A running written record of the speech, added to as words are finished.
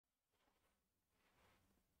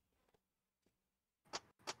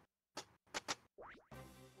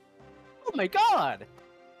Oh my god!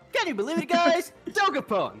 Can you believe it, guys?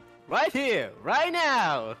 Dokapon! Right here, right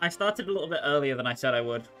now! I started a little bit earlier than I said I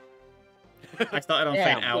would. I started on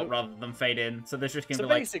Damn. fade out rather than fade in, so there's just gonna So be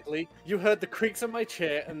like... basically, you heard the creaks of my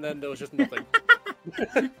chair, and then there was just nothing.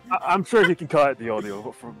 I'm sure you can cut out the audio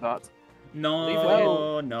from that.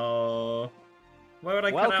 No, no. Why would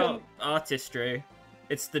I cut Welcome. out artistry?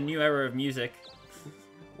 It's the new era of music.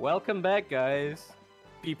 Welcome back, guys.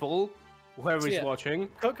 People, whoever So, is yeah. watching.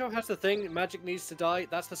 Coco has the thing, magic needs to die,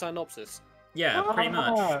 that's the synopsis. Yeah, pretty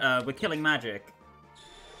much. Ah. We're killing magic.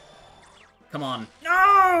 Come on.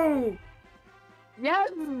 No! Yeah!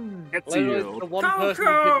 It's Literally, you. the one person you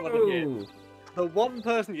didn't want to hit. Coco! The one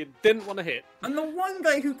person you didn't want to hit. And the one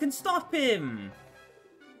guy who can stop him!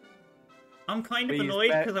 I'm kind of Please,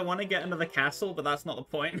 annoyed bet. because I want to get another castle, but that's not the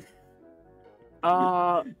point.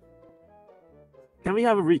 Can we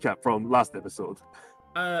have a recap from last episode?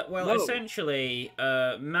 Well, No. essentially,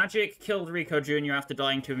 Magic killed Rico Jr. after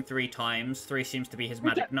dying to him 3 times. 3 seems to be his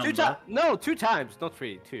magic number. No, 2 times, not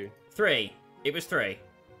 3, 2. 3. It was 3.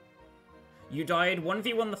 You died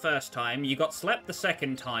 1v1 the first time, you got slept the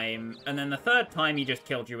second time, and then the third time he just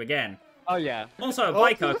killed you again. Oh yeah. Also,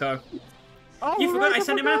 bye, Coco. Oh, You forgot right, I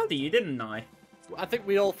sent him forgot. after you, didn't I? I think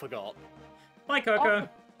we all forgot. Bye, Coco.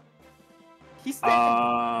 He's dead.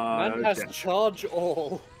 Man has Okay. charge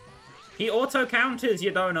all. He auto-counters,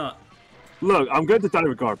 you donut. Look, I'm going to die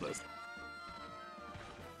regardless.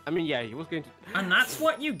 I mean, yeah, he was going to. And that's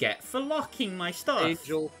what you get for locking my stuff.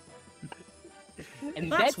 Angel.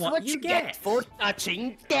 And That's what you get. for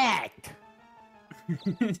touching that.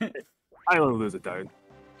 I want to lose it down.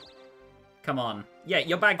 Come on. Yeah,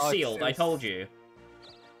 your bag's Oh, it's sealed, I sealed. told you.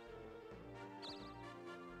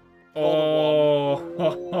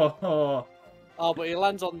 Oh. Oh, but he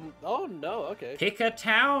lands on... Oh, no, okay. Pick a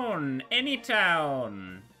town! Any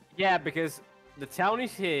town! Yeah, because the town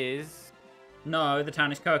is his. No, the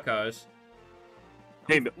town is Coco's.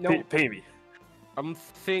 Pay me. No. Pay me. I'm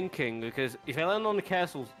thinking because if I land on the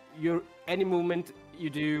castle, any movement you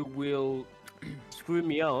do will screw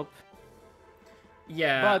me up.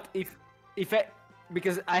 Yeah. But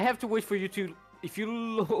because I have to wait for you to, if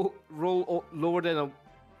you roll lower than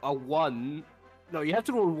a 1, no, you have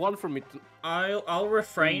to roll 1 for me to. I'll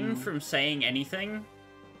refrain from saying anything.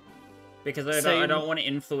 Because I Same. don't want to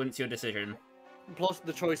influence your decision. Plus,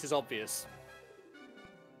 the choice is obvious.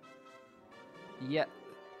 Yeah.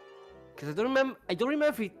 Because I don't remember. I don't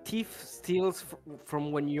remember if thief steals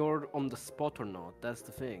from when you're on the spot or not. That's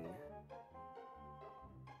the thing.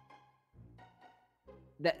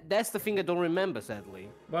 That's the thing I don't remember, sadly.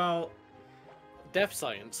 Well, Death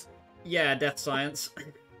science. yeah, death science.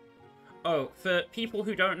 Oh, for people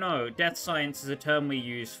who don't know, death science is a term we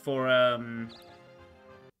use for,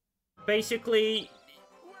 basically,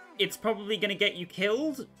 it's probably gonna get you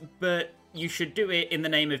killed, but you should do it in the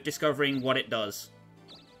name of discovering what it does.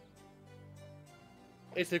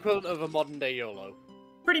 It's the equivalent of a modern day YOLO.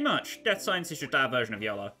 Pretty much. Death science is just our version of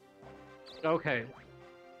YOLO. Okay.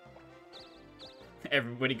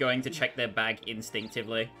 Everybody going to check their bag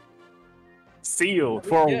instinctively. Sealed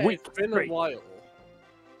for Yeah, a week it's been straight. a while.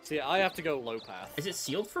 See, I have to go low path. Is it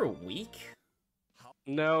sealed for a week?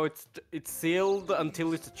 No, it's sealed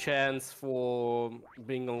until it's a chance for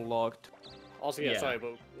being unlocked. Also, yeah, Yeah. sorry,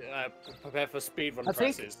 but prepare for speedrun I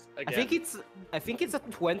think- presses. I Again. think it's a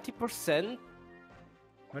 20%.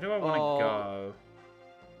 Where do I want to Oh. go?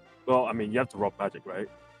 Well, I mean, you have to rob magic, right?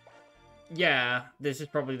 Yeah, this is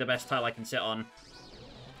probably the best tile I can sit on.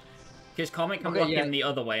 Because Comit can Okay, block yeah. him the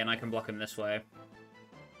other way, and I can block him this way.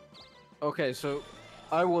 Okay, so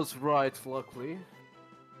I was right, luckily.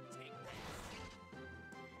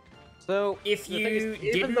 So If The thing you is,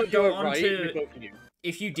 even though didn't go you're right, we onto, both knew.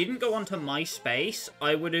 if you didn't go onto my space,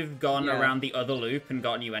 I would have gone Yeah. around the other loop and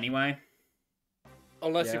gotten you anyway.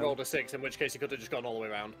 Unless you Yeah. rolled a 6, in which case you could have just gone all the way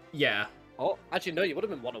around. Yeah. oh Actually, no, you would have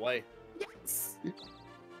been 1 away. yes,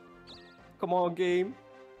 come on, game.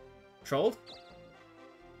 Trolled?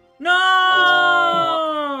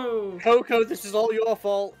 No! Coco, this is all your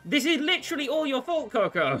fault. This is literally all your fault,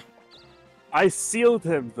 Coco. I sealed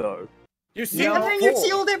him, though. You see, No. And then you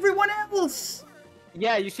sealed everyone else.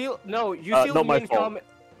 Yeah, you seal. No, you Not seal my me in fault. comment.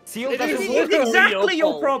 Seal It doesn't is It's work. literally exactly your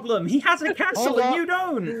your fault. problem. He has a castle Hold and on. you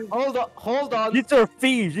don't. Hold on. You two are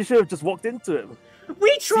thieves. You should have just walked into him.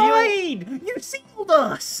 We tried. You sealed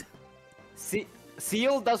us.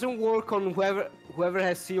 Seal doesn't work on whoever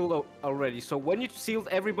has sealed already. So when you sealed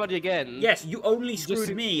everybody again. Yes, you only Just-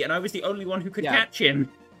 screwed me, and I was the only one who could Yeah. catch him.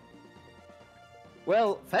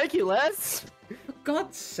 Well, thank you, Les. For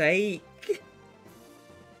God's sake.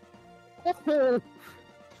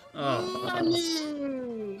 Oh.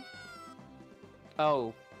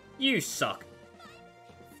 Oh, You suck.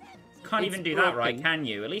 Can't It's even do that right, broken. can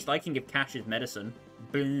you? At least I can give Cash his medicine.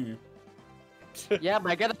 Boom. Yeah,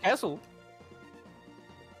 but I got a castle.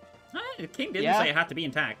 The king didn't Yeah. say it had to be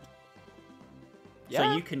intact. So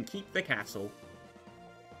Yeah. you can keep the castle.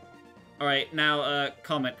 Alright, now,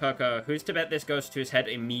 Comet, Coco, who's to bet this goes to his head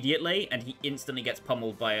immediately, and he instantly gets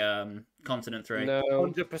pummeled by, Continent 3? No.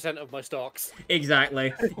 100% of my stocks.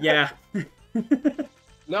 Exactly. Yeah.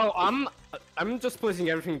 No, I'm just placing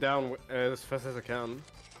everything down as fast as I can.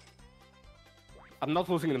 I'm not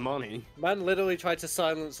losing the money. Man literally tried to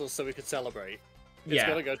silence us so we could celebrate. It's Yeah.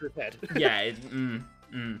 gonna go to his head. Yeah,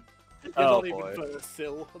 You're Oh, not boy. even first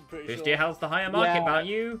still, I'm pretty Whose sure. dear hell's the higher market Yeah.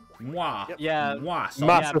 value? Moi. Yep. Yeah. Moi, son.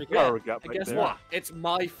 Massive because- power gap And right guess there. what? It's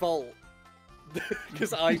my fault.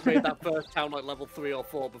 Because I made that first town like level 3 or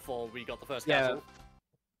 4 before we got the first Yeah. castle.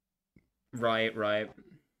 Right, right.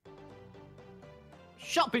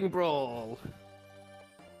 Shopping brawl.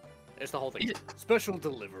 It's the whole thing. Special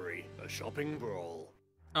delivery. A shopping brawl.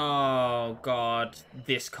 Oh god,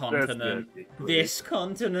 this That's continent. good. This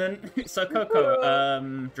continent. So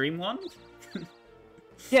Coco, Dream Wand?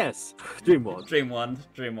 Yes, Dream Wand. Dream Wand,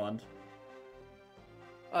 Dream Wand.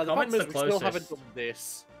 The Comet's problem is the we still haven't closest. done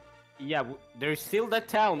this. Yeah, there's still that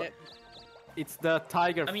town. Yeah. It's the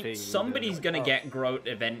tiger I mean, thing. somebody's gonna Oh. get Groat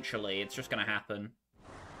eventually. It's just gonna happen.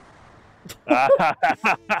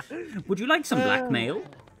 Would you like some blackmail?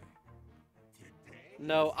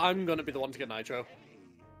 No, I'm gonna be the one to get Nitro.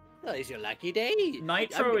 That is your lucky day.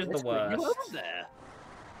 Nitro is the escorting you worst. over there.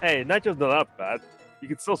 Hey, Nitro's not that bad. You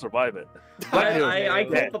can still survive it. I Yeah.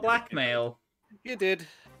 caught the blackmail. You did.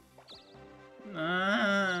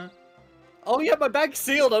 Ah. Oh yeah, my bag's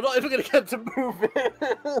sealed. I'm not even gonna get to move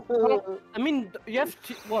it. I mean, you have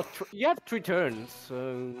you have 3 turns.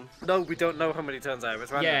 So... No, we don't know how many turns I have.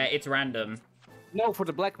 It's random. Yeah, it's random. No, for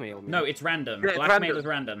the blackmail. I mean. No, it's random. Yeah, it's Blackmail random. is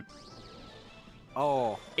random.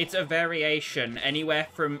 Oh. It's a variation, anywhere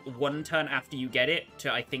from 1 turn after you get it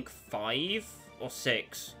to, I think, 5 or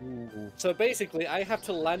 6. Ooh. So basically, I have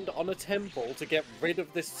to land on a temple to get rid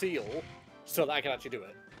of this seal, so that I can actually do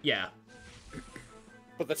it. Yeah.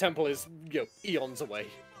 But the temple is, eons away.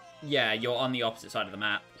 Yeah, you're on the opposite side of the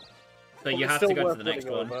map. So But you it's have to still go to worth the next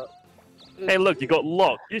running one. over. Hey, look, you got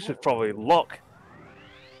lock. You should probably lock.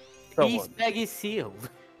 His Someone. bag is sealed.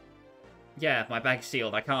 Yeah, my bag's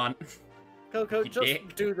sealed, I can't. Coco, You just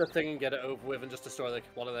dick. do the thing and get it over with, and just destroy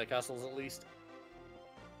one of their castles at least.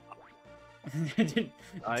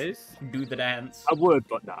 Nice. Do the dance. I would,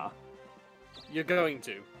 but nah. You're going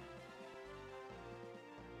to.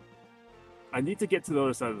 I need to get to the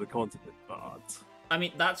other side of the continent, but... I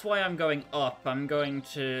mean, that's why I'm going up. I'm going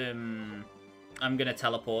to... I'm gonna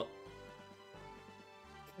teleport.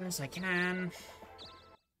 As I can.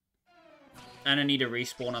 And I need a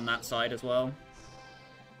respawn on that side as well.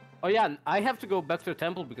 Oh yeah, and I have to go back to the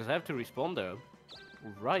temple because I have to respawn there.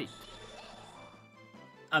 Right.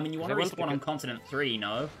 I mean, you want to I want to respawn on get- Continent 3,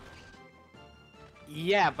 no?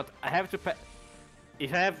 Yeah, but I have to.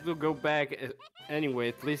 If I have to go back anyway,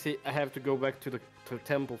 at least I have to go back to the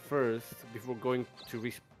temple first before going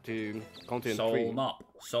to continent Soul 3. mop,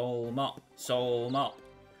 soul mop, soul mop.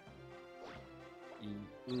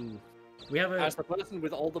 Mm. We have As the person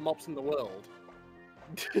with all the mops in the world.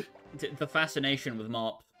 the fascination with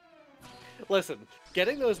mops. Listen,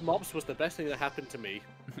 getting those mops was the best thing that happened to me.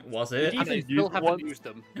 Was it? And I Used still haven't one? used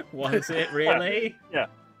them. Was it really? Yeah.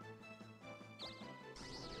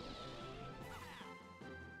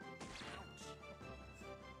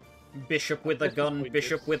 Bishop with a gun, Disappointed.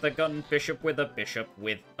 bishop with a gun, bishop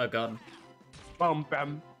with a gun. Bam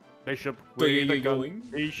bam. Bishop Where with you a gun. going?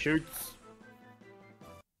 He shoots.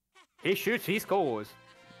 He shoots. He scores.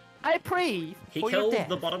 I pray He for your killed death.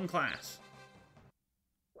 the bottom class.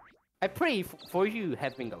 I pray for you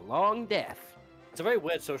having a long death. It's a very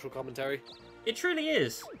weird social commentary. It truly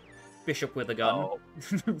is. Bishop with a gun. Oh.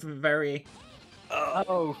 Very.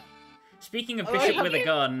 Oh. Speaking of Oh, bishop have with a you-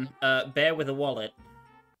 gun, bear with a wallet.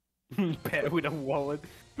 Bear with a wallet.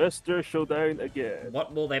 Mr. Showdown again.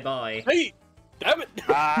 What will they buy? Hey! Damn it!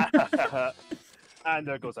 Ah. And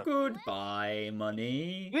there goes that. Goodbye,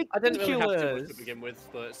 money. I didn't really have too much to Ridiculous. begin with,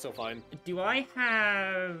 but it's still fine. Do I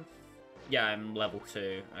have... Yeah, I'm level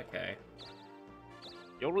 2. Okay.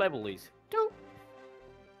 Your level is 2.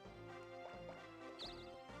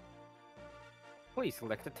 Please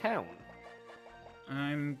select a town.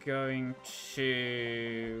 I'm going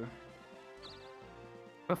to...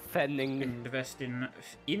 Defending invest in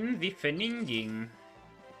the Feninging.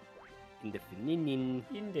 in the Fininin.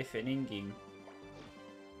 In the Feninging.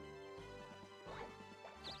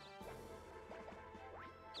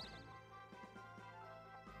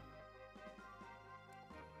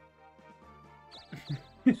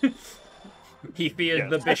 He feared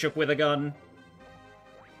the bishop with a gun.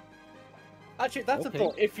 Actually, that's Okay. a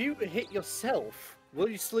thought. If you hit yourself, will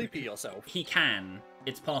you sleepy yourself? He can.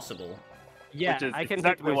 It's possible. Yeah, Which is I can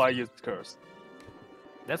exactly hit why I myself. used Curse.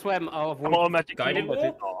 That's why I'm I'm on Magic Guided Key, but Wall?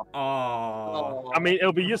 it's- Oh. I mean,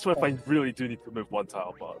 it'll be useful if I really do need to move one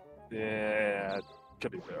tile, but yeah,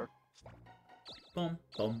 could be better. Boom,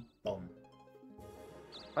 boom, boom.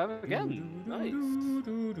 again. Nice.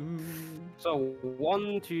 So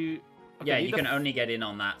 1, 2. Okay, Yeah, need you the can f- only get in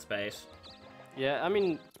on that space. Yeah, I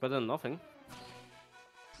mean it's better than nothing.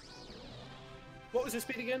 What was his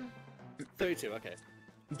speed again? 32, okay.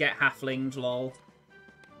 Get halflings, lol.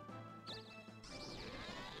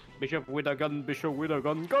 Bishop with a gun. Bishop with a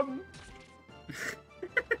gun. Gun.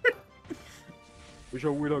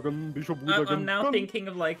 Bishop with a gun. Bishop with a gun. I'm now gun. thinking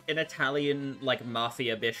of like an Italian like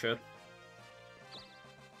mafia bishop.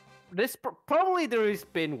 This probably there has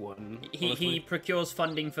been one. He honestly. procures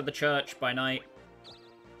funding for the church by night.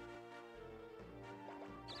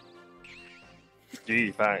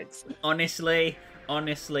 Gee, thanks. Honestly,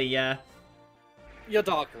 yeah. You're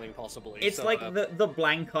Darkling, possibly. It's so, like the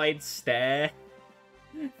blank-eyed stare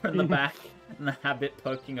from the back and the habit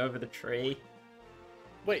poking over the tree.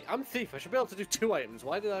 Wait, I'm Thief. I should be able to do 2 items.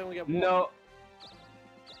 Why did I only get 1? No.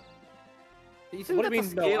 Isn't What do you that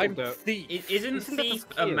mean, a no? skill, I'm though? Thief. Isn't Isn't that a thief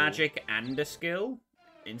a skill? magic and a skill?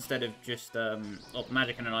 Instead of just,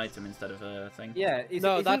 magic and an item instead of a thing? Yeah.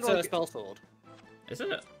 No, isn't that's a like... spell sword. Is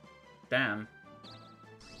it? Damn.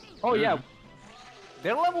 Oh yeah. Hmm.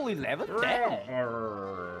 They're level 11. Damn.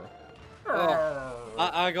 Oh,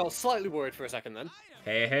 I got slightly worried for a second then.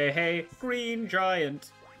 Hey, hey, hey, green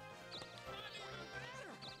giant.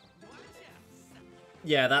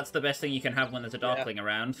 Yeah, that's the best thing you can have when there's a darkling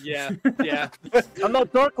around. Yeah, yeah. I'm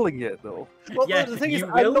not Darkling yet, though. Well, Yeah, the thing you is,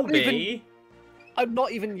 will be. I'm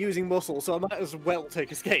not even using muscle, so I might as well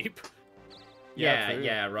take escape. Yeah, true.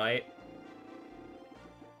 yeah, right.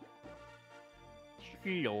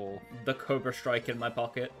 Heal. The Cobra Strike in my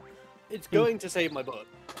pocket. It's going to save my butt.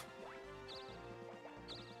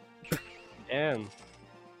 Damn.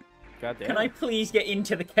 God damn. Can I please get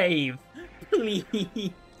into the cave? Please.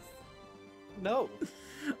 No.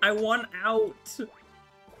 I want out.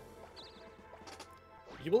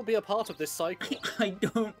 You will be a part of this cycle. I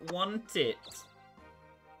don't want it.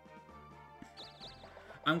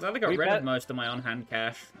 I'm glad I got We rid bet- of most of my on-hand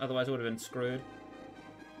cash. Otherwise, I would have been screwed.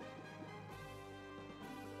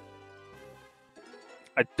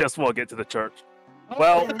 I just want to get to the church. Oh,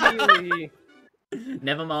 Well- really?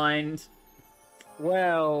 Never mind.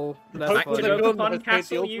 Well, that's Back to Hopefully fine. the gun Dokapon has paid the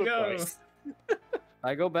Castle you ultimate go. price.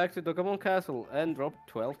 I go back to Dokapon Castle and drop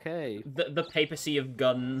 12k. The papacy of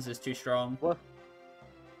guns is too strong. What?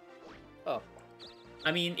 Oh.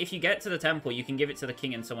 I mean, if you get to the temple, you can give it to the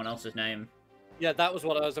king in someone else's name. Yeah, that was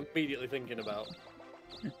what I was immediately thinking about.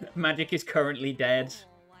 Magic is currently dead.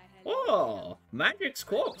 Oh, Magic's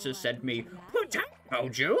corpse has sent me potato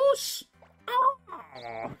juice.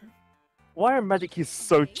 Oh. Why are magic keys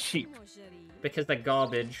so cheap? Because they're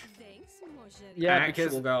garbage. Yeah, Actual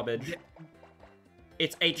because garbage.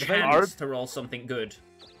 It's a Depends- chance to roll something good.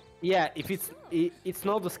 yeah, if it's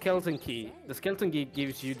not the skeleton key. The skeleton key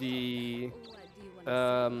gives you the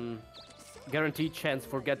guaranteed chance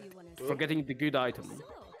for getting the good item.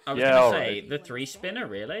 I was Yeah, gonna alright. say, the 3-spinner,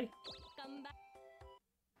 really?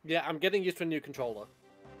 Yeah, I'm getting used to a new controller.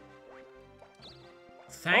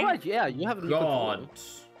 Thank Alright, yeah, you have a new controller. God.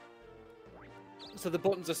 So the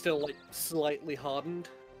buttons are still, like, slightly hardened.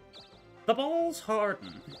 The ball's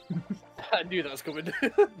harden. I knew that was coming.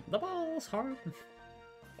 The ball's harden.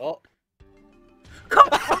 Oh.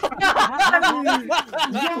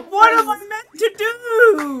 What am I meant to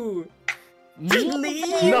do? Just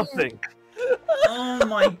leave? Nothing. Oh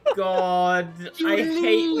my god. I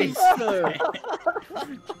hate this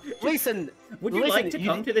thing. Listen, Would you listen, like to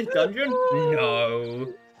come to this dungeon?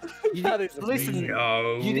 No. That is listen,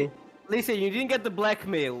 No. listen, you didn't get the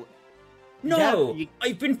blackmail. No. you-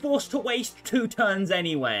 I've been forced to waste 2 turns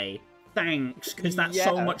anyway. Thanks, because that's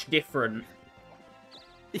so Yeah. much different.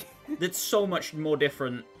 That's so much more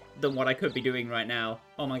different than what I could be doing right now.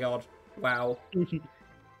 Oh my god. Wow.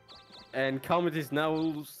 And Comit is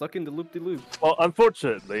now stuck in the loop-de-loop. Well,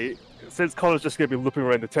 unfortunately, since Connor's just going to be looping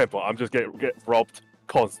around the temple, I'm just get robbed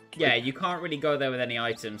constantly. Yeah, you can't really go there with any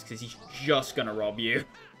items because he's just gonna rob you.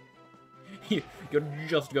 You're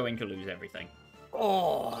just going to lose everything.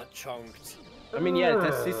 Oh, chunked. I mean, yeah,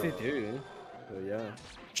 that's CC too. So yeah.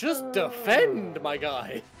 Just defend, my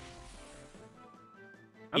guy.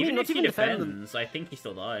 I mean, Even not if he even defend them. defends, I think he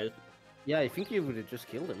still dies. Yeah, I think you would have just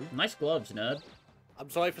killed him. Nice gloves, nerd. I'm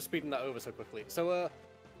sorry for speeding that over so quickly. So,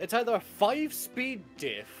 It's either a 5-speed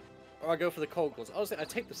diff, or I go for the Kogels. Honestly, I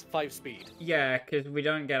take this 5-speed. Yeah, because we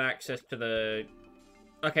don't get access to the...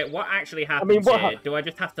 Okay, what actually happens here? Do I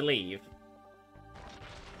just have to leave?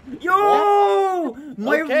 Yo!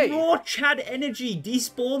 My raw Chad energy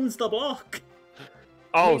despawns the block!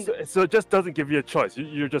 Oh, so it just doesn't give you a choice.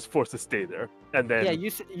 You're just forced to stay there, and then you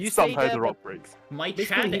somehow say that, the rock breaks. My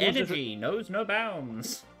Basically, Chad energy knows no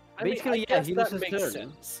bounds. I mean, Basically, I guess he that loses makes turn.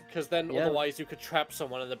 sense, because then otherwise you could trap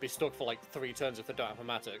someone and they'd be stuck for like 3 turns if they don't have a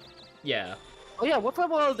magic. Yeah. Oh yeah, what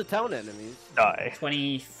level are the town enemies? Die.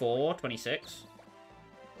 24, 26.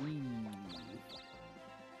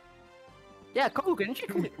 Yeah, Coco, can you check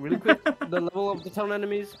really quick the level of the town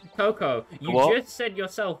enemies? Coco, you just said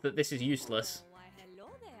yourself that this is useless.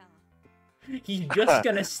 He's just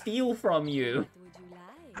gonna steal from you.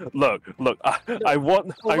 Look, I want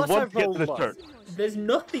to get to the turn. There's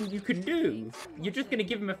nothing you can do. You're just gonna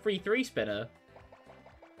give him a free 3-spinner.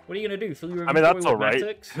 What are you gonna do? Fill your I mean, that's inventory with alright.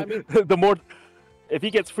 magics? I mean, The more, if he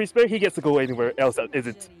gets free spare, he gets to go anywhere else that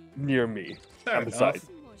isn't near me. Fair And beside. enough.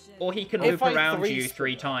 Or he can If loop I around you 3-spin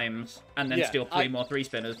 3 times and then steal 3 more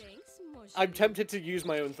 3-spinners. I'm tempted to use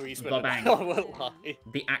my own 3-spinner. The bank. I won't lie.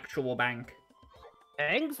 The actual bank.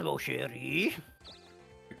 Thanks, mon chéri.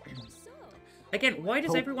 Again, why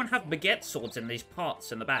does everyone have baguette swords in these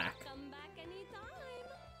pots in the back?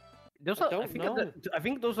 Those I are, don't know. I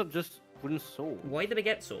think those are just wooden swords. Why the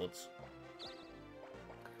baguette swords?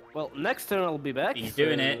 Well, next turn I'll be back. He's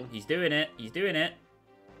doing it. He's doing it. He's doing it.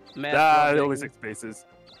 Only 6 spaces.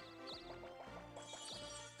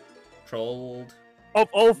 Trolled. Of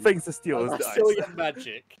all things to steal is Still dice. your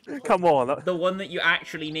magic. Come on. The one that you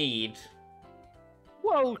actually need.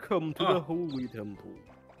 Welcome to Oh. the Holy Temple.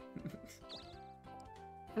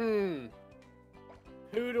 Who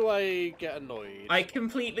do I get annoyed? I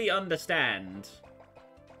completely understand.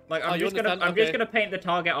 Like, Oh, I'm you just gonna understand? I'm just Okay. gonna paint the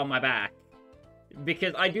target on my back.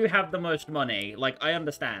 Because I do have the most money. Like, I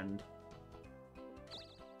understand.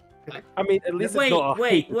 I mean, at least it's not a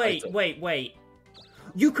hated item. Wait.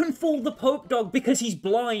 You can fool the Pope Dog because he's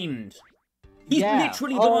blind. He's Yeah.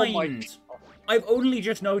 literally Oh my blind. I've only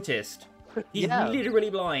just noticed. He's Yeah. literally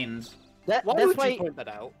blind. Why That's would why. you point that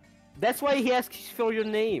out? That's why he asks for your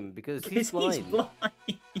name because he's Because blind. he's blind.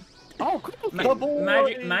 Oh, cool.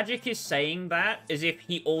 Magic is saying that as if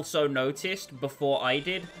he also noticed before I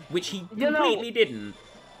did, which he You know- completely didn't.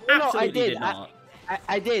 No, I Absolutely did. did not.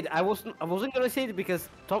 I did. I wasn't gonna say it because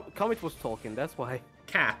Comet was talking. That's why.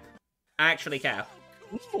 Cap. Actually, Cap.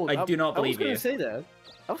 No, I do not believe I you. was gonna say that.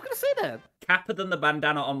 I was gonna say that. Capper than the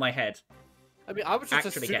bandana on my head. I mean, I was just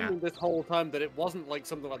Actually, assuming this whole time that it wasn't like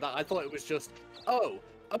something like that. I thought it was just, oh,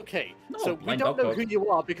 okay. No, So we blind don't dog know dog. who you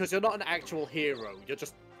are because you're not an actual hero. You're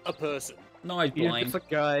just a person. No, he's You're blind. just a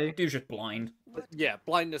guy. Dude's just blind. Yeah,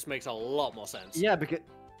 blindness makes a lot more sense. Yeah, because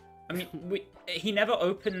I mean, he never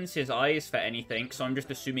opens his eyes for anything, so I'm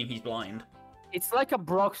just assuming he's blind. it's like a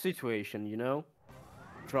Brock situation, you know,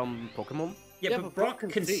 from Pokemon. Yeah, but Brock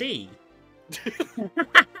can see.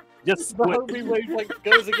 Just The split. homie wavelength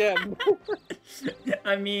goes again.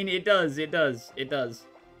 I mean, it does.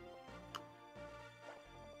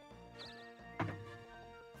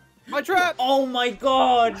 My trap! Oh my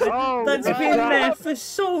god! Oh, That's right. been there for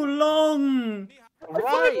so long! I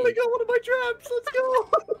finally got one of my traps! Let's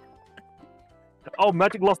go! Oh,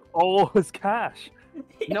 Magic lost all his cash.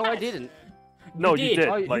 No, I didn't. No, you did.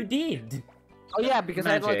 Oh, You Like, did. Oh yeah, because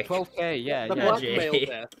I had like Magic. 12k. Yeah, The yeah. blackmail Magic.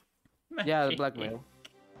 there. Yeah, the blackmail.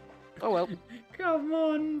 Oh well. Come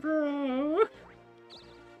on, bro.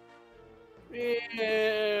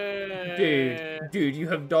 Yeah. Dude, you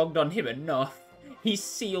have dogged on him enough. He's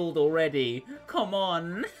sealed already. Come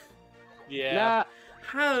on. Yeah. Nah.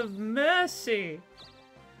 Have mercy.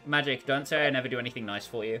 Magic, don't say I never do anything nice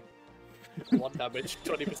for you. 1 damage,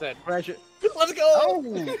 20%. Pressure. Let's go!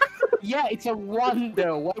 Oh. Yeah, it's a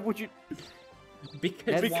wonder. Why would you?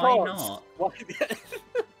 Because why Because- not? Why-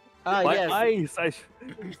 Ah, my yes. eyes,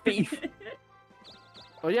 thief.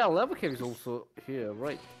 Oh yeah, Lava Cave is also here,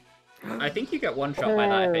 right? I think you get one shot by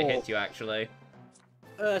that if it hits you, actually.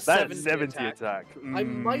 That's 70 70 attack. I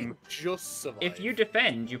might just survive. If you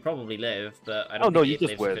defend, you probably live, but I Oh, don't no, think you it just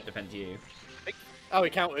lives win. if it defends you. Oh,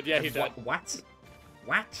 he counted. Yeah, he did. What?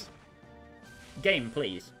 What? Game,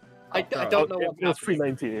 please. I bro. don't know It what's was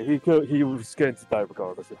happening. 319. He was going to die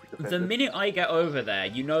regardless if he The defended. minute I get over there,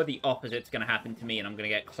 you know the opposite's going to happen to me and I'm going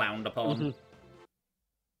to get clowned upon. Mhm.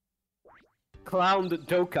 Clowned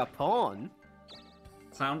Dokapon.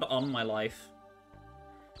 Clowned on my life.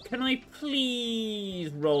 Can I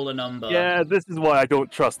please roll a number? Yeah, this is why I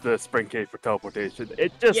don't trust the Spring Cave for teleportation.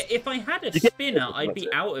 It just... Yeah, if I had a You get- spinner, I'd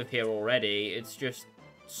be out of here already. It's just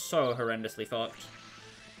so horrendously fucked.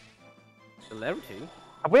 Celerity?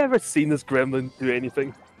 Have we ever seen this gremlin do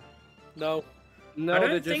anything? No, No, I don't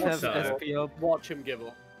they just think have so. SP up. watch him give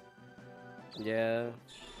up. Yeah.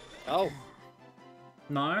 Oh,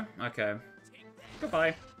 No? Okay.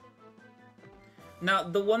 Goodbye. Now,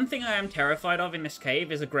 the one thing I am terrified of in this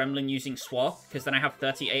cave is a gremlin using swap, because then I have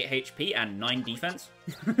 38 HP and 9 defense.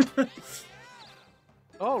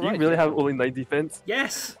 Oh, Do you right. really have only 9 defense?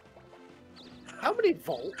 Yes! how many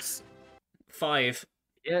volts? 5.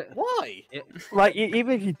 Yeah. Why? Like,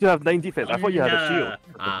 even if you do have 9 defense, I thought you had a shield.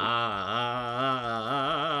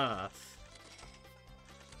 Ah.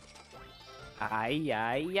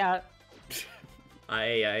 Aye.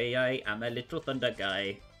 I am a little thunder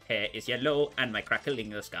guy. Hair is yellow and my crackling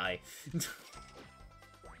in the sky.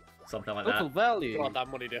 Something like Total that. value. God, that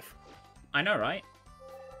money diff. I know, right?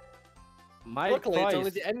 My Luckily, it's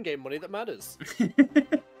only price. the endgame money that matters.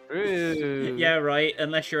 True. Yeah, right,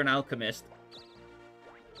 unless you're an alchemist.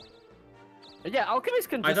 Yeah, alchemists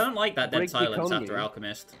can I just... don't like that dead break the silence economy. after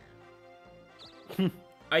alchemist.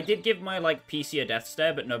 I did give my, like, PC a death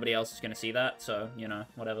stare, but nobody else is gonna see that, so, you know,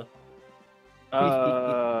 whatever.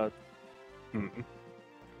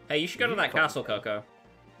 Hey, you should go to that castle, Coco.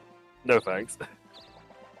 No thanks.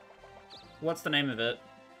 What's the name of it?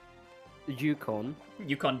 Yukon.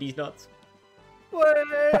 Yukon these nuts. you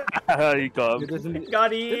got It doesn't,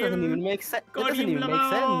 Got it doesn't even him! make sense. It Got doesn't him, even make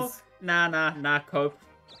Lamo! sense. Nah, cope.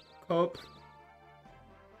 Cope.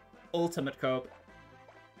 Ultimate cope.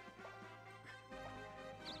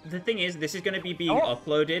 The thing is, this is going to be being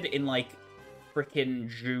uploaded in, like, frickin'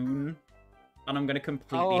 June. And I'm going to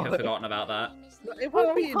completely have forgotten about that. No, it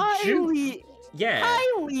won't be in June. Yeah.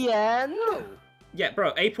 Hi, Leanne. No. Yeah,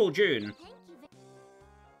 bro, April, June.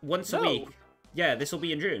 Once a No. week. Yeah, this will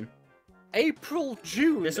be in June. April,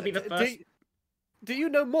 June. This'll be the first- Do you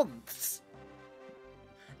know months?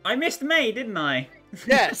 I missed May, didn't I?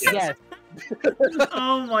 Yes. Yes.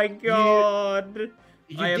 Oh my god.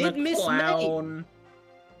 You I am did a miss clown.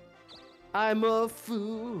 I'm a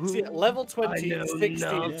fool. See, level 20, I know 16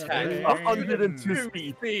 nothing. attack, 102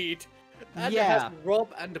 speed. speed, and Yeah. it has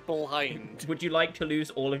Rob and Behind. Would you like to lose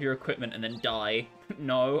all of your equipment and then die?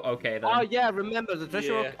 No? Okay then. Oh yeah, remember the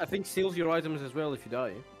treasure Yeah. rock, I think steals your items as well if you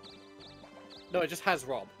die. No, it just has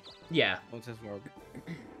Rob. Yeah. What says Rob?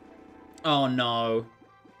 Oh no.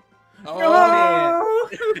 Oh,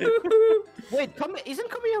 Wait, isn't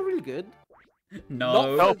Kamiya really good?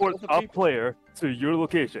 No. Teleport a player to your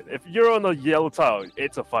location. If you're on a yellow tile,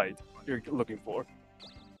 it's a fight you're looking for.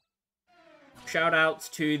 Shout outs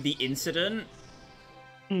to the incident.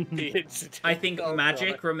 the incident. I think Oh,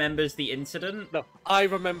 Magic God. remembers the incident. No, I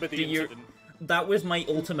remember the Do you- incident. That was my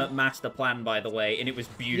ultimate master plan, by the way, and it was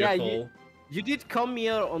beautiful. You did come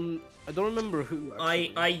here on... I don't remember who,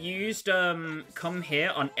 actually. I used come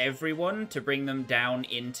here on everyone to bring them down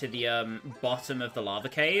into the bottom of the lava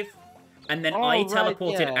cave, and then Oh, I right,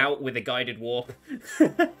 teleported yeah. out with a guided warp.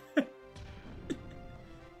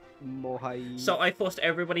 Mohai. So I forced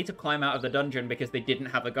everybody to climb out of the dungeon because they didn't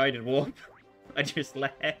have a guided warp. I just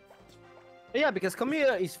left. Yeah, because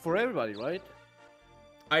Kamiya is for everybody, right?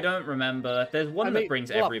 I don't remember. There's one I that mean,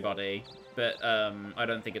 brings well- everybody, but I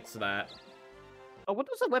don't think it's that. Oh, what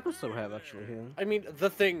does the weapon store have, actually, here? I mean, the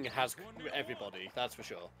thing has everybody, that's for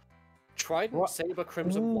sure. Trident, Saber,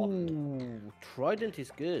 Crimson Wand. Ooh, Trident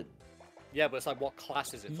is good. Yeah, but it's like, what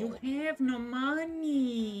class is it for? You have no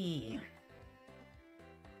money.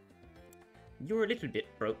 You're a little bit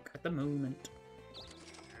broke at the moment.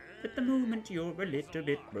 At the moment, you're a little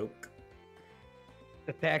bit broke.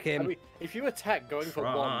 Attack I him. mean, if you attack going for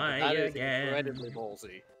Try one, that is again. incredibly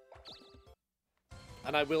ballsy.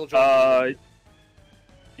 And I will join you.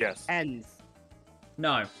 Yes. Ends.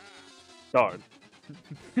 No. Darn.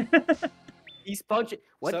 He's punching.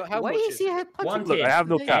 What? So how Why much is is he head punching? One Look, hit. I have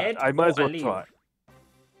no Head cat. I might as or well a leaf? try.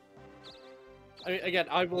 I mean, again,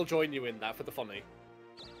 I will join you in that for the funny.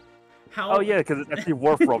 How Oh yeah, because it's actually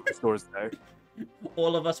Wharf Rock stores now.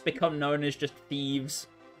 all of us become known as just thieves.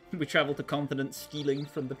 We travel to continents stealing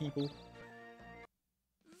from the people.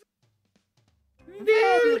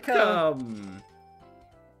 Welcome!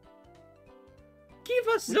 Give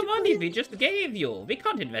us the money we just gave you. We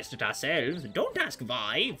can't invest it ourselves. Don't ask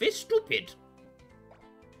why. We're stupid.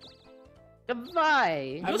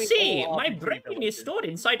 Why? I You mean, see, all my RPG brain villages. is stored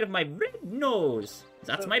inside of my red nose.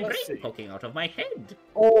 That's So, my let's brain see. poking out of my head.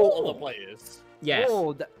 All the players. Yes.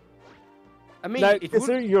 Oh, I mean, Now, it would...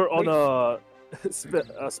 considering you're on a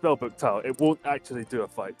spellbook tile, it won't actually do a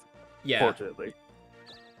fight. Yeah. Fortunately,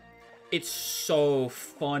 It's so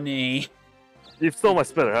funny. you've stolen my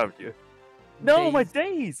spinner, haven't you? No, Days. my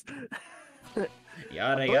days.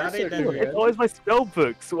 Yada But yada. it's okay. yada. Oh, it's my spell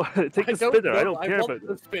books. Take I the spinner. I know, don't care want about the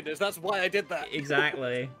this. spinners. That's why I did that.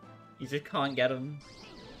 Exactly. You just can't get them.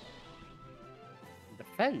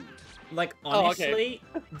 Defend. Like, Oh, okay. honestly,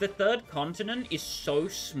 the third continent is so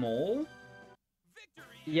small.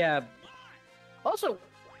 Yeah. Also,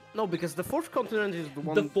 no, because the fourth continent is the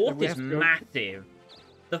one. The that fourth we is have to go- massive.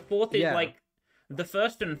 The fourth is Yeah. like... The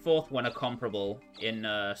first and fourth one are comparable in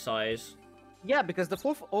size. Yeah, because the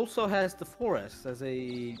fourth also has the forest as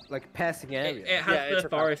a like passing area. It has Yeah, it's the a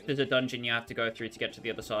forest factory. as a dungeon you have to go through to get to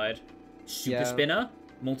the other side. Super Yeah. spinner,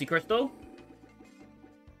 multi-crystal.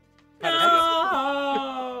 Panacea.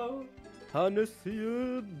 No!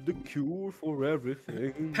 Panacea, the cure for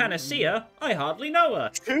everything. Panacea? I hardly know her.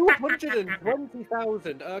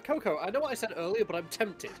 220,000. Coco, I know what I said earlier, but I'm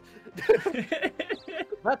tempted.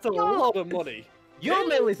 That's a lot of money. You're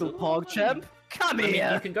my little pog champ. Come I mean,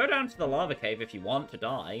 here. you can go down to the lava cave if you want to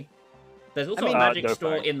die. There's also mean- a magic no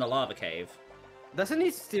store thanks. in the lava cave. Doesn't he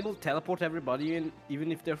still teleport everybody in,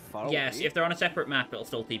 even if they're far Yes, away? if they're on a separate map, it'll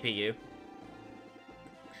still TP you.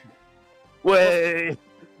 Way.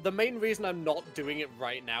 The main reason I'm not doing it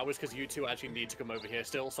right now is because you two actually need to come over here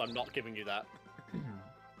still, so I'm not giving you that.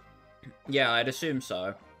 Yeah, I'd assume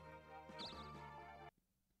so.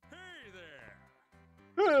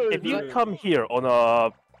 If you come here on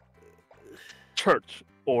a church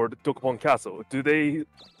or the Dokapon Castle, do they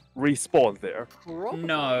respawn there? Probably.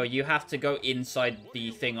 No, you have to go inside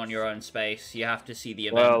the thing on your own space. You have to see the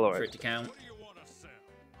event Well, alright. for it to count.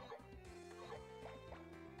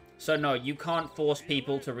 So no, you can't force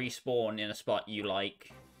people to respawn in a spot you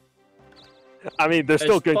like. I mean, they're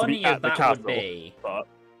still As going to funny be as at the that castle. would be. But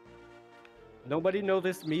Nobody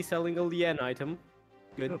noticed me selling a Lien item.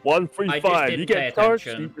 Good. 135, I just didn't you pay get charged.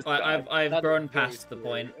 attention. You just die. I've That's grown very past the true.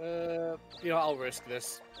 point. You know, I'll risk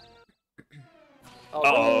this.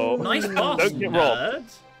 Uh-oh. Nice boss, Don't get robbed.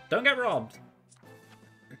 nerds. Don't get robbed.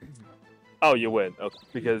 Oh, you win. Okay,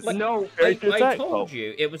 because No, very good I attack. told Oh.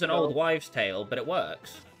 you it was an old wives' tale, but it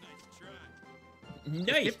works.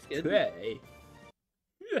 Nice Skip. try.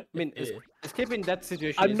 I mean, escaping that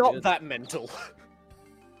situation. I'm is not good. that mental.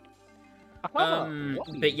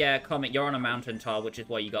 But yeah, Comit, you're on a mountain tile, which is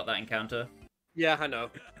why you got that encounter. Yeah, I know.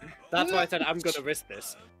 That's why I said I'm gonna risk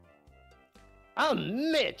this. Oh,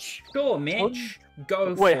 Mitch. Sure, Mitch.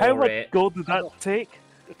 Go Wait, for how much it. gold did that take?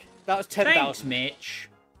 That was Thanks, 10,000. Mitch.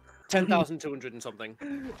 10,200 and something.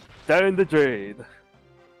 Down the drain.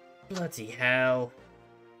 Bloody hell.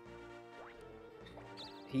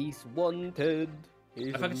 He's wanted.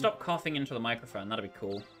 He's If I could stop coughing into the microphone, that'd be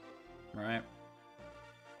cool. Right.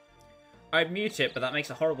 I'd mute it, but that makes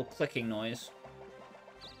a horrible clicking noise.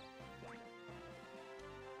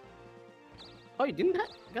 Oh, you didn't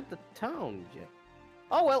get the town yet.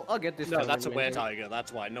 Oh well, I'll get this. No, town that's a anyway. were-tiger.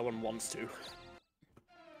 That's why no one wants to.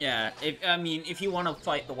 Yeah, if you want to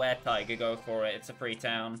fight the were-tiger, go for it. It's a free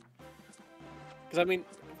town. Because, I mean,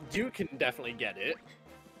 you can definitely get it.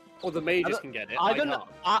 Or the mages can get it. I I don't know.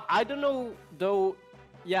 can't. I don't know though.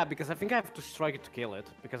 Yeah, because I think I have to strike it to kill it.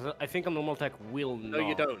 Because I think a normal attack will not. No,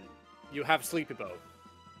 you don't. You have Sleepy Bow.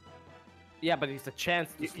 Yeah, but it's a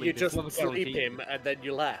chance to You, sleep. you It's just not sleep guaranteed. him and then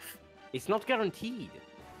you laugh. It's not guaranteed.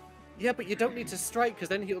 Yeah, but you don't need to strike because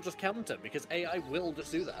then he'll just counter because AI will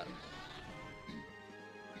just do that.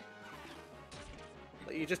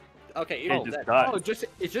 Like, you just okay. He Oh, just then. died. Oh,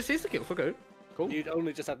 it's just his kills. Okay, cool. You'd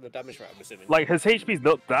only just have the damage rate, I'm assuming. Like, his HP's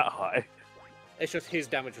not that high. It's just his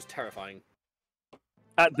damage was terrifying.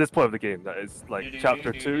 At this point of the game, that is, like,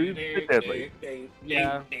 chapter 2, bit deadly.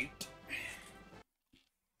 Yeah.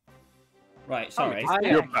 Right, sorry. I-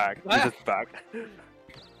 You're back. You're just back.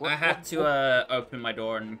 I had to open my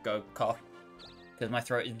door and go cough. Because my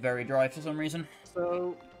throat is very dry for some reason.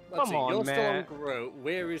 So, let's Come see. on, You're still on man. Grow.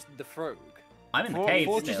 Where is the frog? I'm in the cave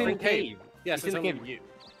Forge is still. in the cave. Yes, It's it's in the only cave. you.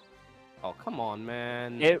 Oh, come on,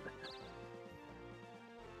 man.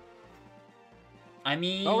 I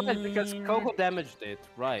mean... Oh, right, because Coco damaged it.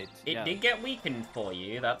 Right. It yeah. did get weakened for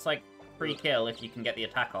you. That's like free kill if you can get the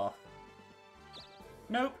attack off.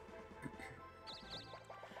 Nope.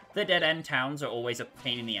 The dead end towns are always a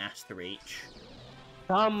pain in the ass to reach.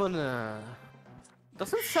 Summoner.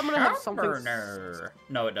 Doesn't Summoner have something? Summoner.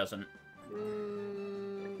 No, it doesn't.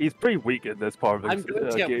 He's pretty weak in this part of the I'm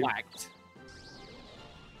going to get game. whacked.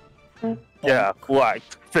 Yeah,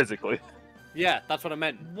 whacked, physically. Yeah, that's what I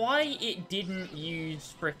meant. Why it didn't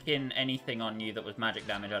use frickin' anything on you that was magic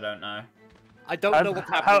damage, I don't know. I don't know what's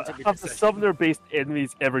happening to me Have the this session. summoner-based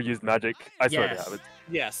enemies ever used magic? I swear they Yes. haven't.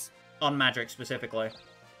 Yes. On magic specifically.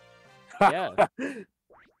 Yeah.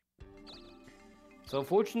 So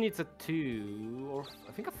unfortunately, it's a 2 or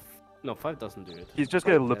I think a No, 5 doesn't do it. He's just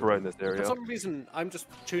Five gonna loop does. around this For area. some reason, I'm just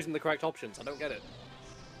choosing the correct options. I don't get it.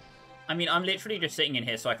 I mean, I'm literally just sitting in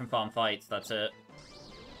here so I can farm fights, that's it.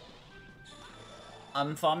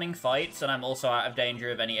 I'm farming fights, and I'm also out of danger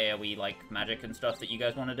of any AoE, like, magic and stuff that you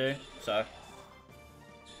guys want to do, so...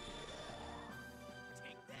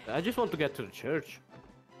 I just want to get to the church.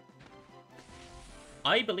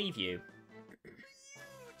 I believe you.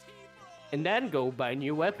 And then go buy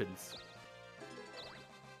new weapons.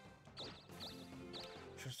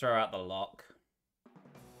 Just throw out the lock.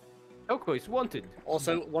 Coco is wanted.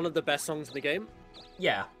 Also, one of the best songs in the game.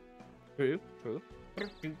 Yeah. True, true.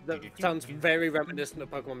 That sounds very reminiscent of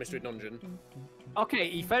Pokemon Mystery Dungeon. Okay,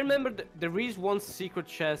 if I remember, there is one secret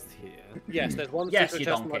chest here. Yes, there's one Yes, secret you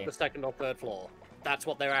chest on donkey. like the 2nd or 3rd floor. That's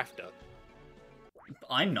what they're after.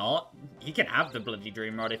 I'm not. He can have the bloody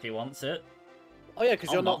dream rod if he wants it. Oh yeah, because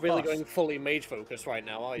I'm you're not not really fussed. going fully mage focused right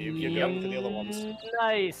now, are you? You're going for the other ones.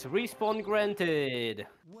 Nice, respawn granted.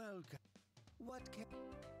 Welcome. What can...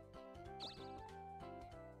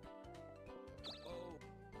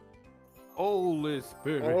 Holy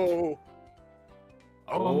Spirit. Oh,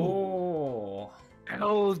 Oh.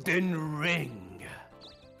 Elden Ring.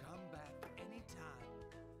 Come back anytime.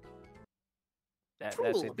 That's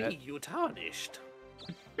troll it. be you tarnished.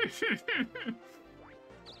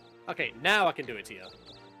 Okay, now I can do it here.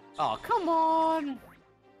 Oh, come on.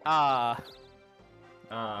 Ah,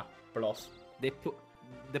 Bloss.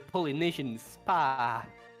 the Polynesian spa.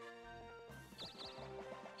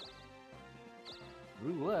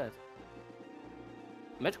 Roulette.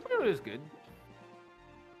 Magic Mirror is good.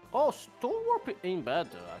 Oh, Stone Warp ain't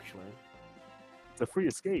bad though, actually. It's a free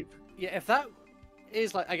escape. Yeah, if that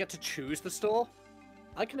is like I get to choose the store,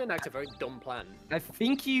 I can enact a very dumb plan. I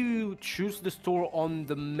think you choose the store on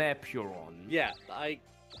the map you're on. Yeah,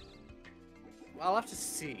 I'll have to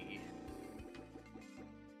see.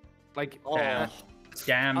 Like, Oh, Damn,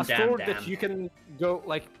 a damn, store damn. that you can go,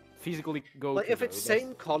 like, physically go like to. if it's though, that's-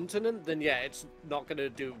 same continent, then yeah, it's not gonna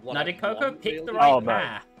do what Now, I did Coco want, pick the really. right Oh, man.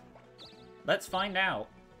 path? Let's find out.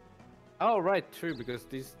 Oh, right, true, because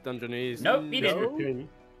this dungeon is... Nope, he didn't. Okay.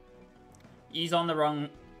 He's on the wrong...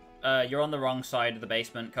 you're on the wrong side of the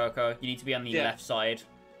basement, Coco. You need to be on the Yeah. left side.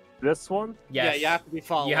 This one? Yes. Yeah, you have to be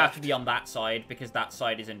far You have left. to be on that side, because that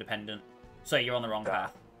side is independent. So you're on the wrong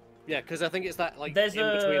path. Yeah, because I think it's that like There's in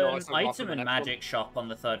between an Ice and Rock item the and next magic shop on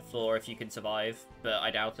the 3rd floor if you can survive, but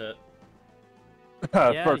I doubt it.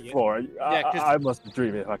 Yeah, First yeah. floor. Yeah, 'cause I must be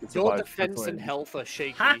dreaming if I can Your survive. defense and Bitcoin. health are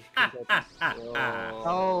shaky. Ha, ha, compared ha, ha, to- ha.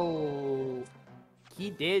 Oh,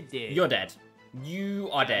 he did it. You're dead. You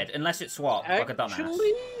are dead, unless it's swap, like a dumbass.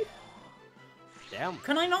 Actually, Damn.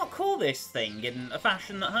 Can I not call this thing in a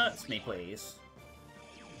fashion that hurts me, please?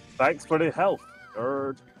 Thanks for the help,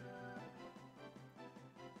 nerd.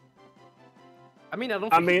 I mean, I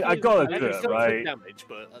don't. I Think mean, you I killed gotta him do I with can it, still right? take damage,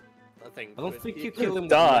 but I think. I don't with- think you it- killed him.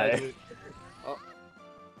 with Die. magic.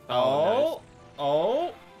 Oh,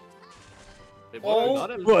 oh, it oh.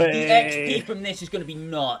 got him. The Wait. XP from this is going to be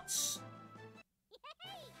nuts.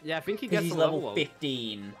 Yeah, I think he Because gets he's a level up.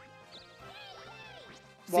 15.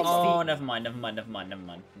 Well, Oh, never mind.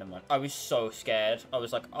 I was so scared. I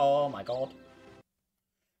was like, oh my god.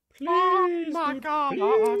 Please, my dude, God.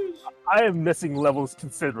 please. I am missing levels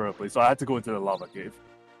considerably, so I had to go into the lava cave.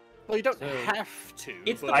 Well, you don't So- have to.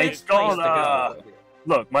 It's the but I best place to gotta- go.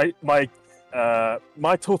 Look,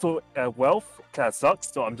 my total wealth kind of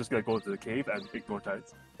sucks, so I'm just gonna go into the cave and ignore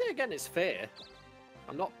tides. Yeah, again, it's fair.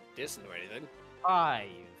 I'm not dissing or anything. 5.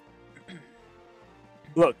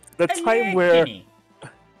 Look, the time where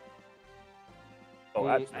oh,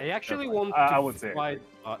 I actually never mind. want I to wouldn't say fight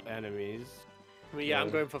enemies. I mean, yeah, I'm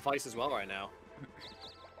Yeah. going for fights as well right now.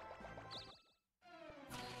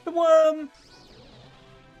 The worm!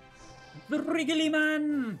 The Wriggly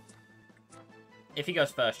Man! If he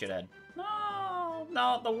goes first, you're dead. No,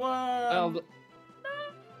 not the worm!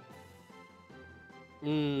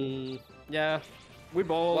 Yeah, we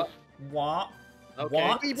both. What? Okay.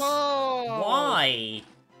 What? Ball! Why?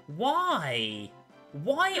 Why?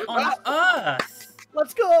 Why on earth?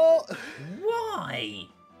 Let's go! Why?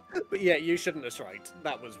 But yeah, you shouldn't have striked.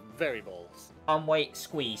 That was very balls. Wait,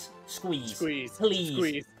 squeeze. Squeeze. Squeeze. Please.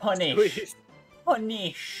 Squeeze. Punish. Squeeze.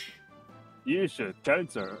 Punish. you should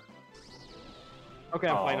counter. Okay,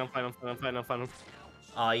 I'm Aw. fine. I'm fine.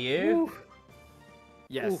 Are you? Ooh.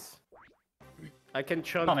 Yes. I can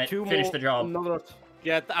chunk Comet, 2 finish more. the job. Another...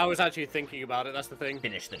 Yeah, I was actually thinking about it. That's the thing.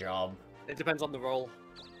 Finish the job. It depends on the role.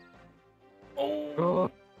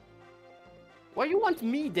 Oh. Why you want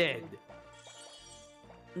me dead?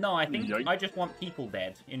 No, I think Yikes. I just want people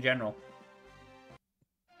dead in general.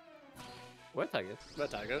 Vertigo.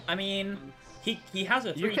 Vertigo. I mean, he has a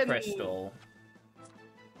You 3 can- crystal.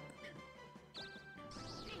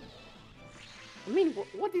 I mean,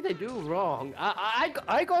 what did I do wrong?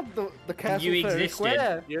 I got the castle You fair and existed.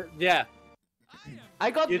 square. Yeah. I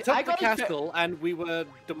got You took I the got it fa- castle, and we were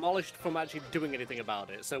demolished from actually doing anything about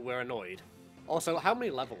it, so we're annoyed. Also, how many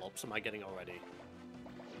level ups am I getting already?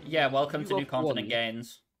 Yeah, welcome You to New got continent one.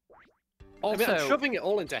 gains. I mean, I'm Also, shoving it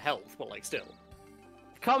all into health, but like still.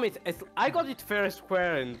 Comet, I got it fair and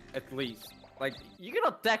square and at least. Like, you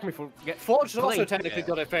cannot attack me for Forge also playing technically fair.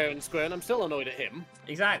 got it fair and square, and I'm still annoyed at him.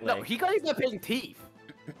 Exactly. No, he got it by paying teeth.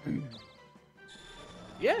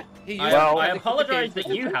 Yeah, he used I, it Well- I technically apologize to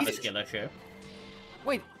that you have a Jesus. skill issue.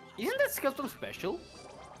 Wait, isn't that skeleton special?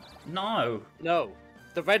 No, No,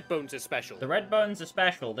 the red bones is special. the red bones are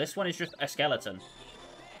special. This one is just a skeleton.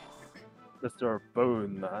 Mr.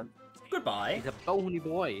 Bone Man. Goodbye. He's a bony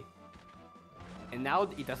boy. And now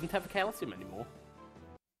he doesn't have calcium anymore.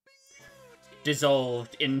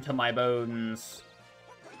 Dissolved into my bones.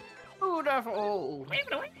 Beautiful.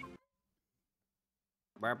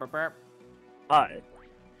 Burp, burp, burp. Hi.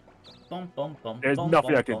 Bum, bum, bum, There's bum,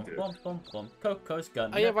 nothing bum, I can bum, do. Bum, bum, bum. Coco's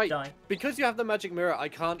gonna Oh yeah, right. die. Because you have the magic mirror, I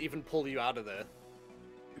can't even pull you out of there.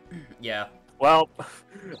 Yeah. Well,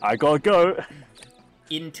 I gotta go.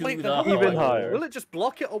 Into Wait, the hole. Even hole. higher. Will it just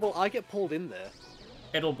block it, or will I get pulled in there?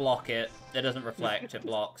 It'll block it. It doesn't reflect, it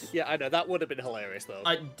blocks. Yeah, I know, that would have been hilarious, though.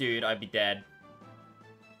 Dude, I'd be dead.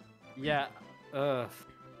 Yeah. Do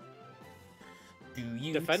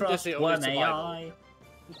you Defend trust us, it only Worm survival. AI?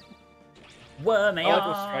 Worm Oh, it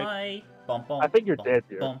was AI? Bum, bum, I think you're bum, dead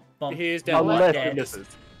here. Bum, bum, He is dead. bum, Unless dead. he misses.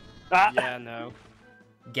 Ah, Yeah, no.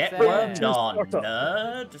 Get Sad. wormed on, Sparta.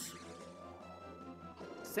 nerd.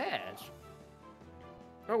 Sad.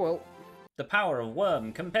 Oh well. The power of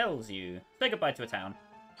worm compels you. Say goodbye to a town.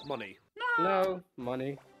 Money. No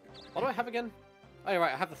money. What do I have again? Oh,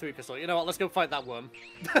 right, I have the 3 crystal. You know what, let's go fight that worm.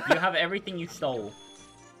 You have everything you stole.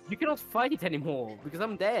 You cannot fight it anymore because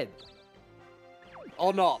I'm dead.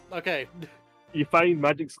 Or not, okay. You find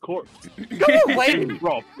Magic's corpse. Go away!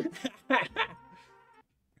 Rob.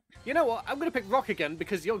 You know what, I'm gonna pick rock again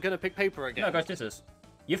because you're gonna pick paper again. No, go scissors.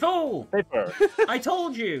 You fool! Paper. I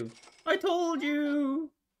told you! I told you!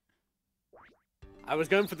 I was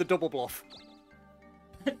going for the double bluff.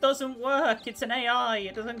 It doesn't work. It's an AI.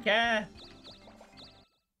 It doesn't care.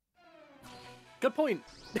 Good point.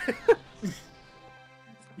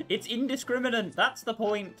 It's indiscriminate. That's the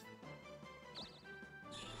point.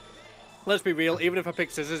 Let's be real, even if I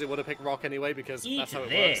picked scissors, it would have picked rock anyway because Eat that's how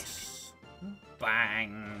it works. this.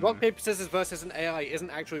 Bang. Rock, paper, scissors versus an AI isn't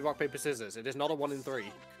actually rock, paper, scissors. It is not a 1 in 3.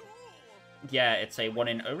 Yeah, it's a 1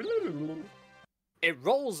 in... It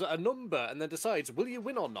rolls a number and then decides, will you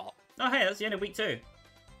win or not? Oh, hey, that's the end of week 2.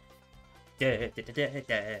 That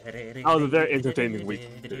was a very entertaining week.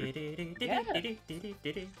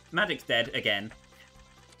 Magic's dead again.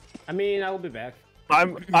 I mean, I'll be back.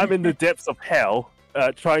 I'm in the depths of hell,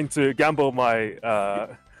 trying to gamble my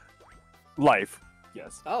life.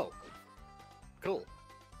 Yes. Oh. Cool.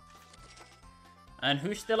 And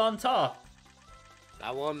who's still on top?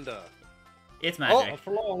 I wonder. It's Oh, Magic. Not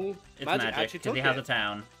for long. It's Magic Magic, actually because he took has it. a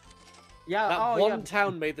town. Yeah. That oh, one yeah.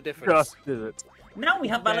 town made the difference. Just did it. Now we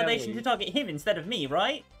have validation Barely. to target him instead of me,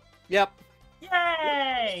 right? Yep.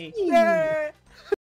 Yay! Yeah.